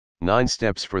9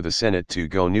 steps for the Senate to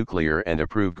go nuclear and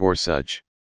approve Gorsuch.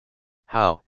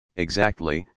 How,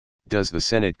 exactly, does the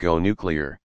Senate go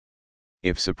nuclear?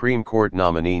 If Supreme Court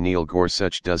nominee Neil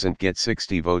Gorsuch doesn't get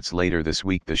 60 votes later this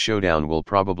week, the showdown will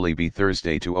probably be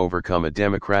Thursday to overcome a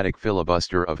Democratic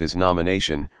filibuster of his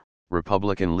nomination.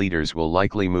 Republican leaders will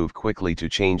likely move quickly to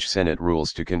change Senate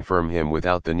rules to confirm him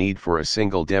without the need for a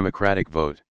single Democratic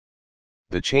vote.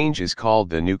 The change is called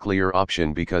the nuclear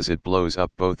option because it blows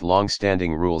up both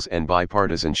long-standing rules and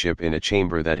bipartisanship in a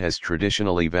chamber that has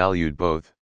traditionally valued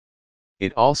both.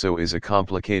 It also is a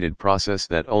complicated process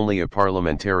that only a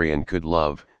parliamentarian could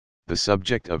love, the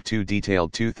subject of 2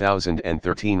 detailed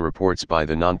 2013 reports by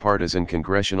the Nonpartisan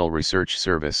Congressional Research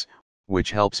Service,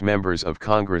 which helps members of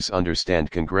Congress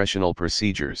understand congressional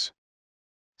procedures.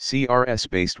 CRS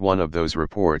based one of those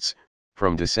reports,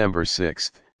 from December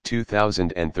 6,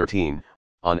 2013,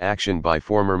 on action by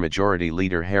former Majority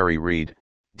Leader Harry Reid,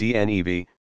 DNEV,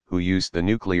 who used the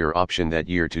nuclear option that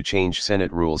year to change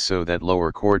Senate rules so that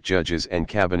lower court judges and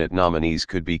cabinet nominees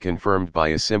could be confirmed by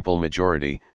a simple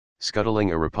majority,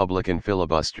 scuttling a Republican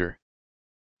filibuster.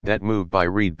 That move by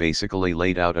Reid basically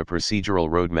laid out a procedural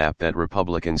roadmap that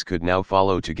Republicans could now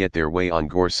follow to get their way on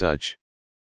Gorsuch.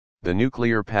 The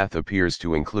nuclear path appears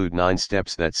to include 9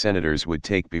 steps that senators would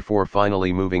take before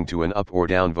finally moving to an up or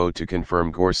down vote to confirm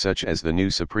Gorsuch as the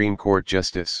new Supreme Court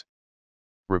justice.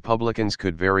 Republicans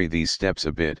could vary these steps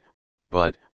a bit,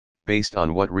 but, based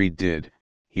on what Reid did,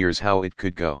 here's how it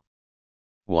could go.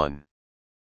 1.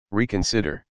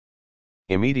 Reconsider.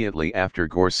 Immediately after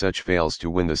Gorsuch fails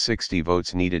to win the 60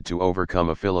 votes needed to overcome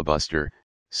a filibuster,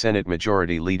 Senate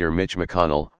Majority Leader Mitch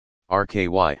McConnell,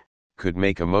 RKY, could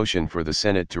make a motion for the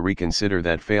Senate to reconsider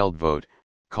that failed vote,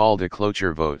 called a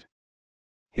cloture vote.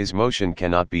 His motion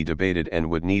cannot be debated and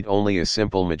would need only a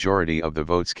simple majority of the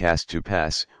votes cast to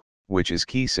pass, which is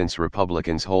key since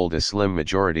Republicans hold a slim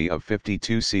majority of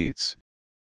 52 seats.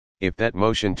 If that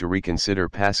motion to reconsider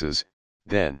passes,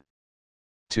 then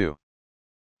 2.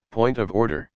 Point of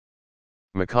order.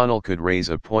 McConnell could raise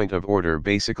a point of order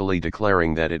basically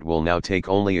declaring that it will now take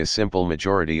only a simple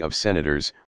majority of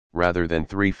senators, rather than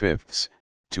 3/5,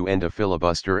 to end a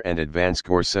filibuster and advance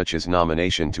Gorsuch's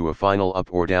nomination to a final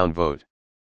up or down vote.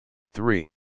 3.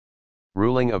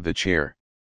 Ruling of the chair.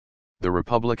 The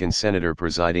Republican senator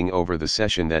presiding over the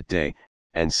session that day,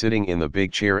 and sitting in the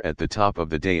big chair at the top of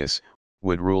the dais,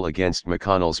 would rule against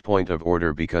McConnell's point of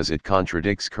order because it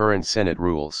contradicts current Senate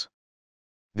rules.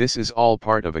 This is all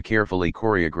part of a carefully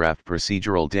choreographed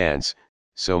procedural dance,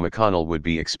 so McConnell would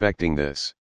be expecting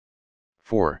this.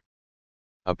 4.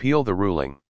 Appeal the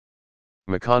ruling.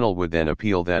 McConnell would then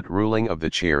appeal that ruling of the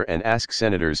chair and ask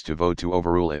senators to vote to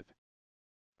overrule it.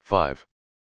 5.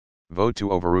 Vote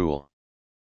to overrule.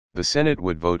 The Senate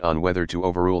would vote on whether to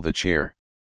overrule the chair.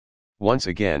 Once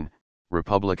again,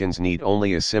 Republicans need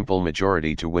only a simple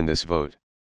majority to win this vote.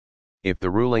 If the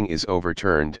ruling is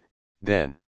overturned,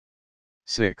 then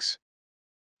 6.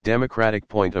 Democratic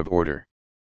point of order.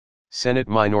 Senate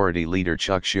Minority Leader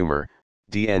Chuck Schumer,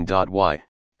 DNY,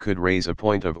 could raise a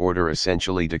point of order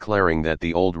essentially declaring that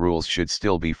the old rules should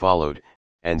still be followed,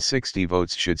 and 60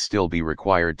 votes should still be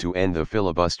required to end the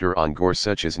filibuster on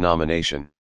Gorsuch's nomination.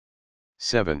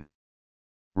 7.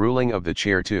 Ruling of the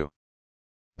chair 2.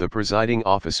 The presiding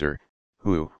officer,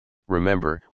 who,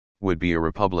 remember, would be a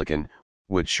Republican,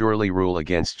 would surely rule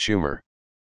against Schumer.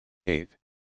 8.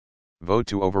 Vote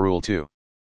to overrule 2.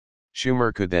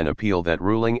 Schumer could then appeal that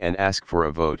ruling and ask for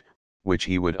a vote, which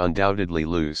he would undoubtedly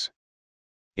lose.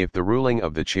 If the ruling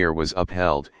of the chair was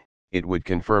upheld, it would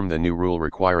confirm the new rule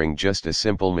requiring just a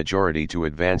simple majority to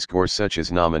advance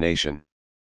Gorsuch's nomination.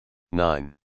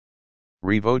 9.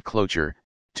 Revote cloture,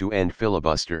 to end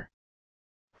filibuster.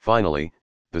 Finally,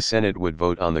 the Senate would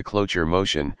vote on the cloture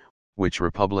motion, which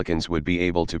Republicans would be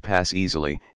able to pass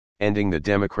easily, ending the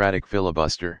Democratic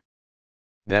filibuster.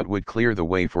 That would clear the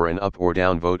way for an up or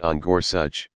down vote on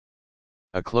Gorsuch.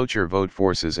 A cloture vote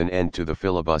forces an end to the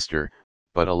filibuster,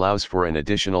 but allows for an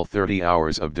additional 30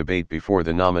 hours of debate before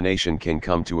the nomination can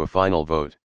come to a final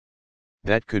vote.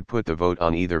 That could put the vote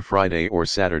on either Friday or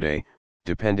Saturday,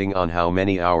 depending on how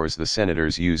many hours the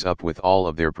senators use up with all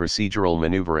of their procedural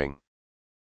maneuvering.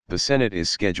 The Senate is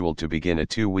scheduled to begin a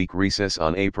 2-week recess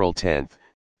on April 10,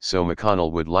 so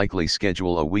McConnell would likely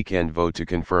schedule a weekend vote to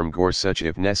confirm Gorsuch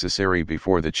if necessary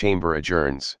before the chamber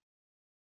adjourns.